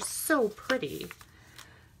cards. They're so pretty.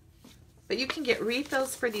 But you can get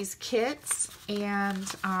refills for these kits, and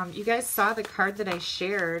you guys saw the card that I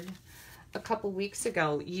shared a couple weeks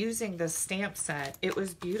ago using the stamp set. It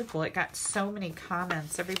was beautiful. It got so many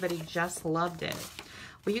comments. Everybody just loved it.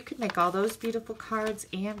 Well, you could make all those beautiful cards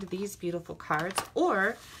and these beautiful cards,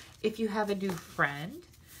 or if you have a new friend,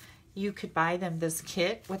 you could buy them this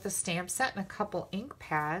kit with a stamp set and a couple ink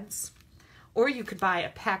pads, or you could buy a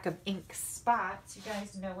pack of ink spots. You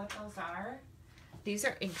guys know what those are? These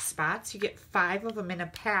are ink spots. You get 5 of them in a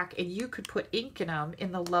pack, and you could put ink in them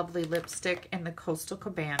in the lovely lipstick and the Coastal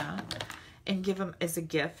Cabana and give them as a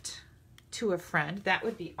gift to a friend. That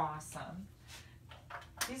would be awesome.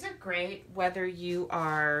 These are great whether you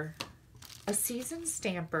are a seasoned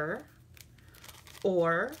stamper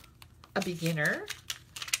or a beginner,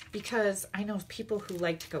 because I know people who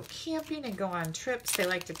like to go camping and go on trips. They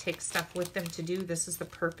like to take stuff with them to do. This is the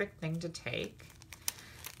perfect thing to take.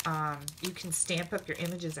 You can stamp up your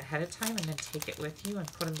images ahead of time and then take it with you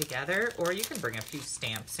and put them together, or you can bring a few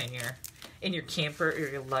stamps in your camper or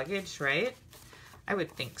your luggage, right? I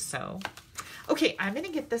would think so. Okay, I'm going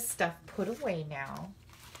to get this stuff put away now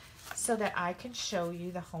so that I can show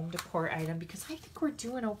you the home decor item, because I think we're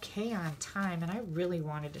doing okay on time, and I really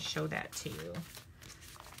wanted to show that to you.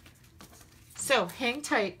 So hang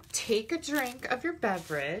tight, take a drink of your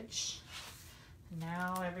beverage.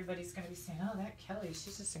 Now everybody's going to be saying, oh, that Kelly,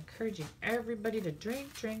 she's just encouraging everybody to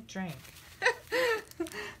drink, drink, drink.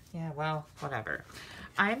 Yeah, well, whatever.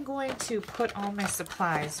 I'm going to put all my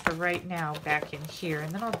supplies for right now back in here,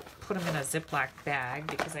 and then I'll put them in a Ziploc bag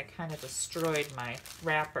because I kind of destroyed my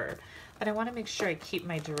wrapper. But I want to make sure I keep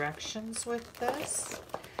my directions with this,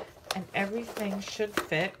 and everything should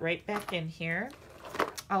fit right back in here.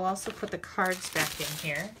 I'll also put the cards back in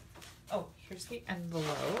here. Oh, here's the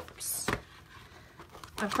envelopes.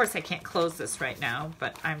 Of course, I can't close this right now,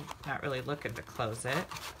 but I'm not really looking to close it.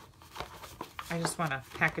 I just want to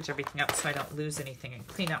package everything up so I don't lose anything and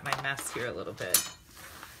clean up my mess here a little bit.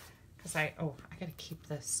 Because I got to keep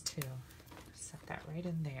this too. Set that right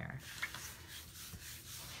in there.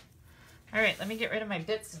 All right, let me get rid of my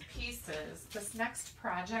bits and pieces. This next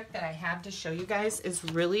project that I have to show you guys is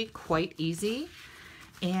really quite easy,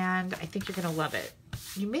 and I think you're going to love it.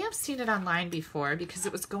 You may have seen it online before because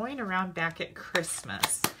it was going around back at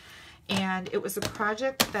Christmas. And it was a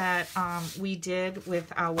project that we did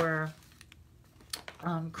with our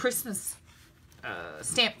Christmas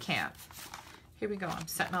stamp camp. Here we go. I'm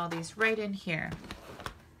setting all these right in here.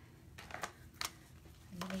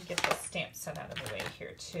 And let me get the stamp set out of the way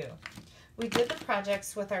here too. We did the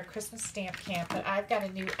projects with our Christmas stamp camp, but I've got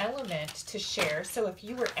a new element to share. So if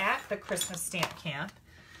you were at the Christmas stamp camp,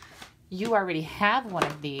 you already have one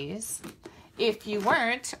of these. If you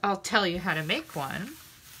weren't, I'll tell you how to make one.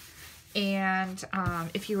 And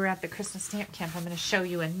if you were at the Christmas stamp camp, I'm going to show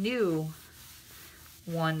you a new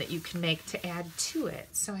one that you can make to add to it.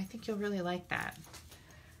 So I think you'll really like that.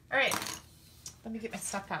 All right, let me get my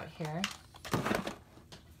stuff out here.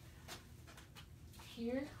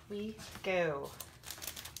 Here we go.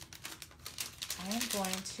 I am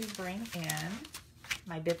going to bring in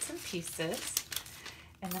my bits and pieces.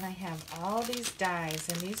 And then I have all these dies,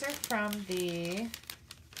 and these are from the,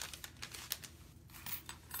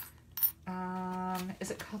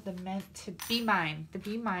 is it called the Meant to Be Mine? The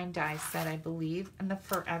Be Mine die set, I believe, and the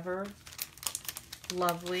Forever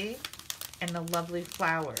Lovely and the lovely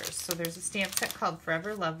flowers. So there's a stamp set called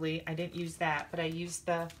Forever Lovely. I didn't use that, but I used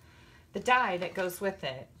the die that goes with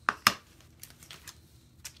it.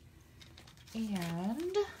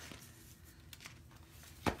 And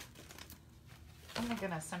oh my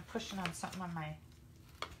goodness, I'm pushing on something on my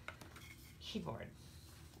keyboard.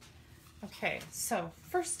 Okay, so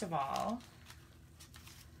first of all,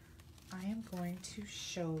 I am going to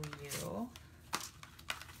show you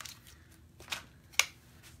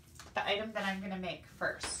the item that I'm going to make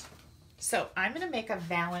first. So I'm going to make a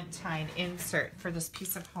Valentine insert for this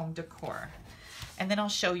piece of home decor. And then I'll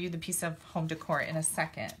show you the piece of home decor in a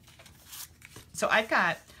second. So I've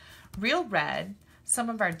got real red, some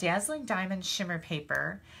of our Dazzling Diamond shimmer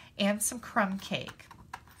paper, and some crumb cake.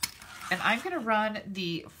 And I'm going to run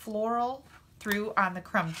the floral through on the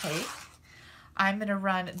crumb cake. I'm going to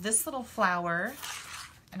run this little flower,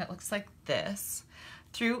 and it looks like this,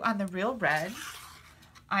 through on the real red.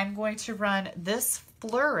 I'm going to run this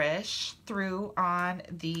flourish through on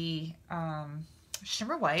the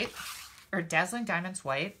shimmer white, or Dazzling Diamonds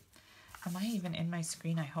white. Am I even in my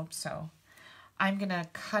screen? I hope so. I'm going to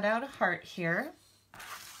cut out a heart here,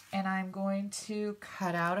 and I'm going to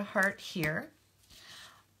cut out a heart here.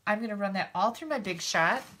 I'm going to run that all through my Big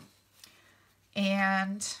Shot,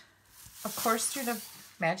 and of course through the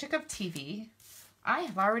magic of TV. I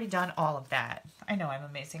have already done all of that. I know I'm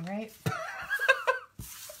amazing, right?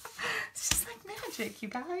 It's just like magic, you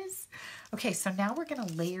guys. Okay, so now we're going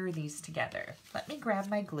to layer these together. Let me grab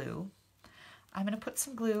my glue. I'm going to put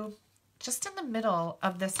some glue just in the middle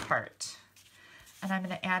of this heart. And I'm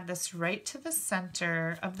going to add this right to the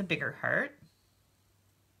center of the bigger heart.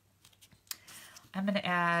 I'm going to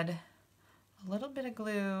add a little bit of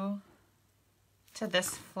glue to this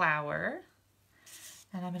flower.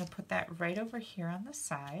 And I'm going to put that right over here on the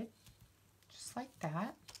side, just like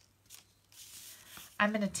that. I'm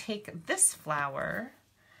going to take this flower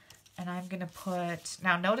and I'm going to put,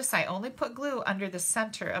 now notice I only put glue under the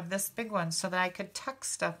center of this big one so that I could tuck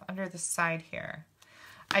stuff under the side here.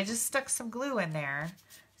 I just stuck some glue in there.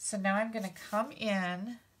 So now I'm going to come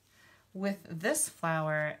in with this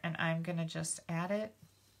flower and I'm going to just add it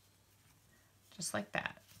just like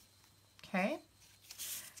that. Okay.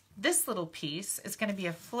 This little piece is going to be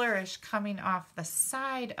a flourish coming off the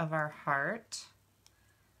side of our heart.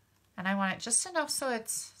 And I want it just enough so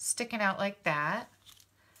it's sticking out like that.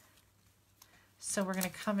 So we're going to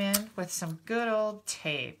come in with some good old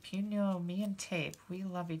tape. You know, me and tape, we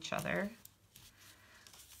love each other.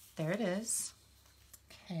 There it is.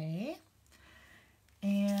 Okay.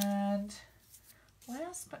 And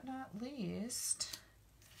last but not least,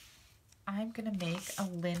 I'm going to make a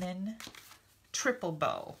linen triple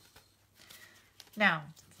bow. Now,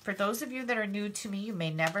 for those of you that are new to me, you may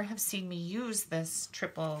never have seen me use this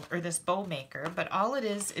triple or this bow maker, but all it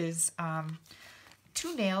is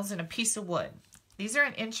 2 nails and a piece of wood. These are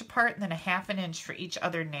 1 inch apart and then 1/2 inch for each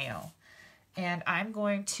other nail. And I'm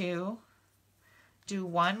going to do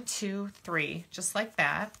 1, 2, 3, just like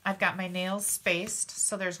that. I've got my nails spaced,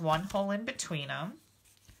 so there's 1 hole in between them.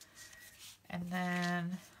 And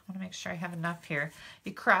then I want to make sure I have enough here.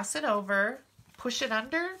 You cross it over, push it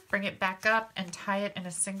under, bring it back up, and tie it in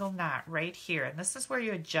a single knot right here. And this is where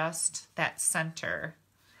you adjust that center.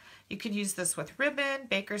 You could use this with ribbon,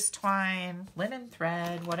 baker's twine, linen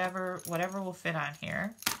thread, whatever will fit on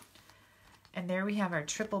here. And there we have our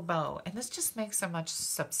triple bow. And this just makes a much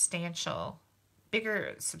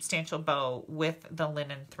bigger substantial bow with the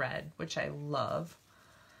linen thread, which I love.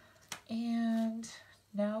 And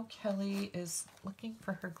now Kelly is looking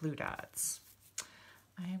for her glue dots.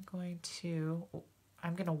 I'm going to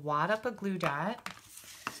wad up a glue dot,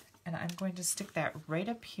 and I'm going to stick that right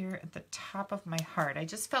up here at the top of my heart. I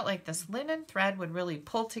just felt like this linen thread would really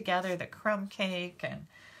pull together the crumb cake and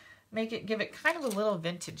give it kind of a little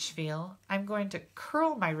vintage feel. I'm going to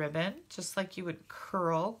curl my ribbon just like you would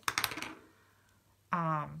curl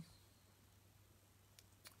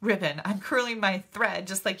ribbon. I'm curling my thread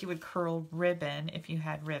just like you would curl ribbon if you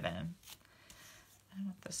had ribbon. I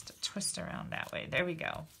want this to twist around that way. There we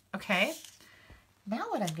go. Okay. Now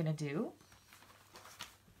what I'm going to do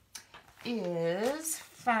is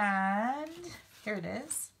find, here it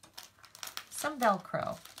is, some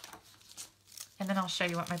Velcro. And then I'll show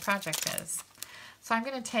you what my project is. So I'm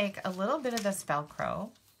going to take a little bit of this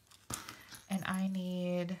Velcro, and I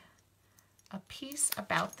need a piece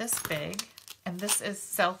about this big, and this is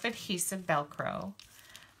self-adhesive Velcro.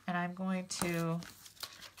 And I'm going to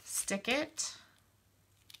stick it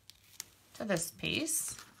to this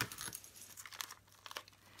piece,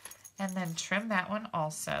 and then trim that one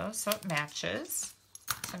also so it matches.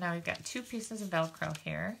 So now we've got 2 pieces of Velcro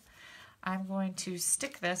here. I'm going to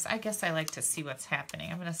stick this. I guess I like to see what's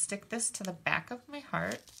happening. I'm going to stick this to the back of my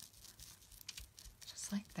heart,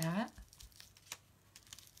 just like that.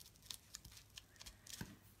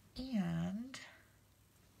 And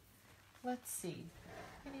let's see.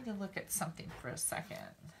 I need to look at something for a second.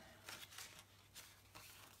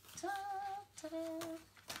 Da, da, da.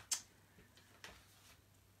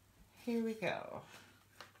 Here we go.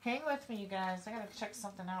 Hang with me, you guys. I gotta check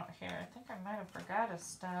something out here. I think I might have forgot a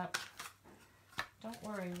step. Don't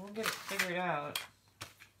worry, we'll get it figured out.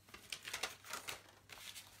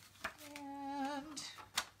 And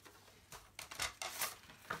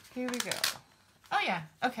here we go. Oh yeah,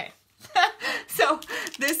 okay. So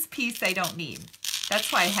this piece I don't need.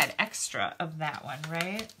 That's why I had extra of that one,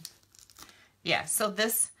 right? Yeah, so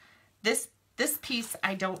this piece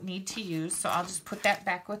I don't need to use, so I'll just put that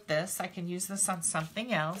back with this. I can use this on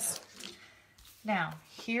something else. Now,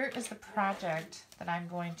 here is the project that I'm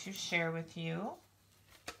going to share with you.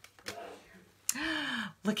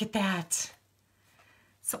 Look at that.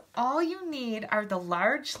 So all you need are the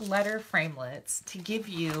large letter framelits to give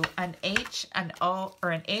you an H, an O,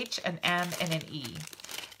 or an H, an M, and an E.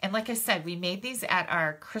 And like I said, we made these at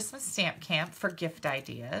our Christmas stamp camp for gift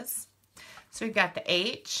ideas. So we've got the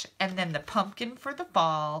H, and then the pumpkin for the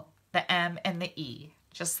ball, the M, and the E,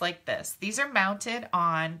 just like this. These are mounted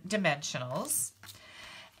on dimensionals.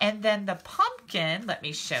 And then the pumpkin, let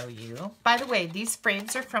me show you. By the way, these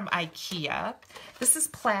frames are from IKEA. This is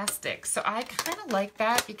plastic, so I kind of like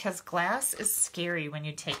that because glass is scary when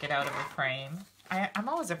you take it out of a frame. I'm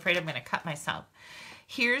always afraid I'm going to cut myself.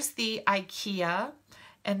 Here's the IKEA,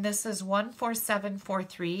 and this is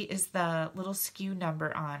 14743 is the little SKU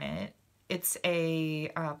number on it. It's a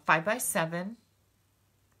 5x7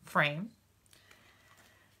 frame.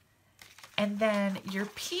 And then your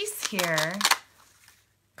piece here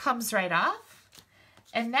comes right off.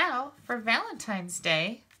 And now for Valentine's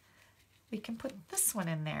Day, we can put this one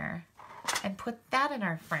in there and put that in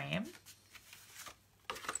our frame.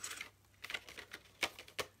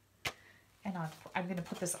 And I'm going to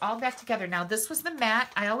put this all back together. Now this was the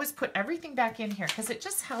mat. I always put everything back in here because it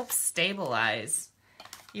just helps stabilize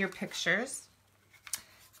your pictures.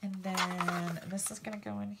 And then this is going to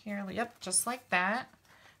go in here. Yep, just like that.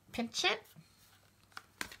 Pinch it.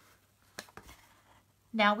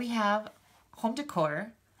 Now we have home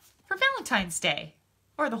decor for Valentine's Day,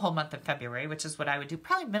 or the whole month of February, which is what I would do,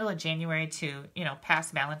 probably middle of January to, you know,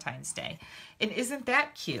 past Valentine's Day. And isn't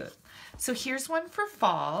that cute? So here's one for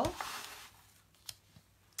fall.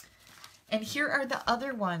 And here are the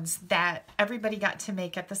other ones that everybody got to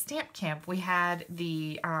make at the stamp camp. We had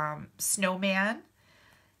the snowman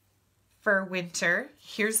for winter.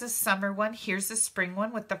 Here's the summer one. Here's the spring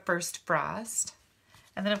one with the first frost.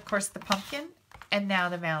 And then, of course, the pumpkin. And now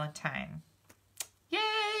the Valentine. Yay!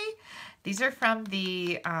 These are from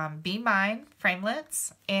the Be Mine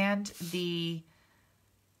framelits and the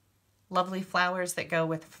lovely flowers that go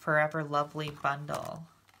with Forever Lovely bundle.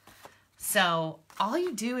 So all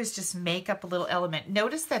you do is just make up a little element.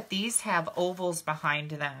 Notice that these have ovals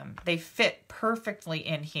behind them. They fit perfectly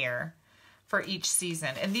in here for each season.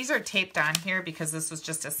 And these are taped on here because this was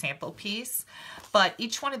just a sample piece. But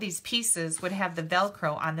each one of these pieces would have the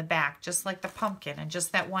Velcro on the back, just like the pumpkin, and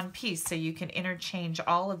just that one piece, so you can interchange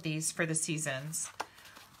all of these for the seasons.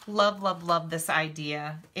 Love, love, love this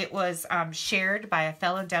idea. It was shared by a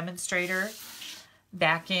fellow demonstrator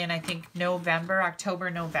back in, I think, October,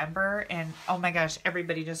 November, and oh my gosh,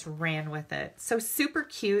 everybody just ran with it. So super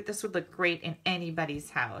cute. This would look great in anybody's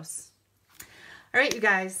house. All right, you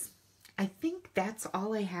guys, I think that's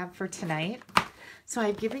all I have for tonight. So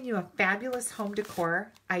I've given you a fabulous home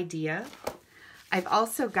decor idea. I've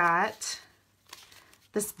also got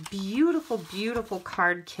this beautiful, beautiful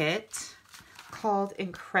card kit called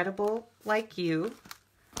Incredible Like You.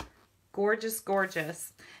 Gorgeous,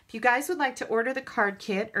 gorgeous. If you guys would like to order the card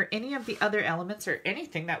kit or any of the other elements or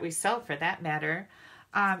anything that we sell for that matter,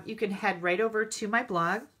 you can head right over to my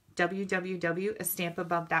blog,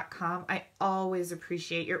 www.astampabove.com. I always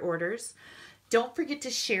appreciate your orders. Don't forget to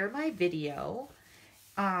share my video.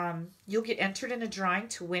 You'll get entered in a drawing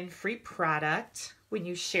to win free product when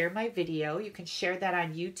you share my video. You can share that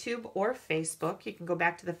on YouTube or Facebook. You can go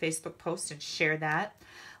back to the Facebook post and share that.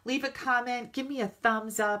 Leave a comment. Give me a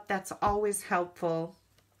thumbs up. That's always helpful.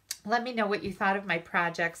 Let me know what you thought of my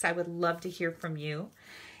projects. I would love to hear from you.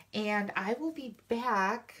 And I will be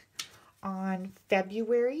back on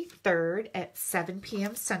February 3rd at 7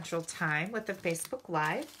 p.m. Central Time with a Facebook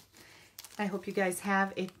Live. I hope you guys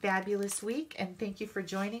have a fabulous week, and thank you for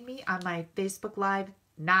joining me on my Facebook Live,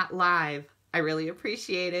 not live. I really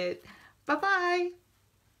appreciate it. Bye-bye.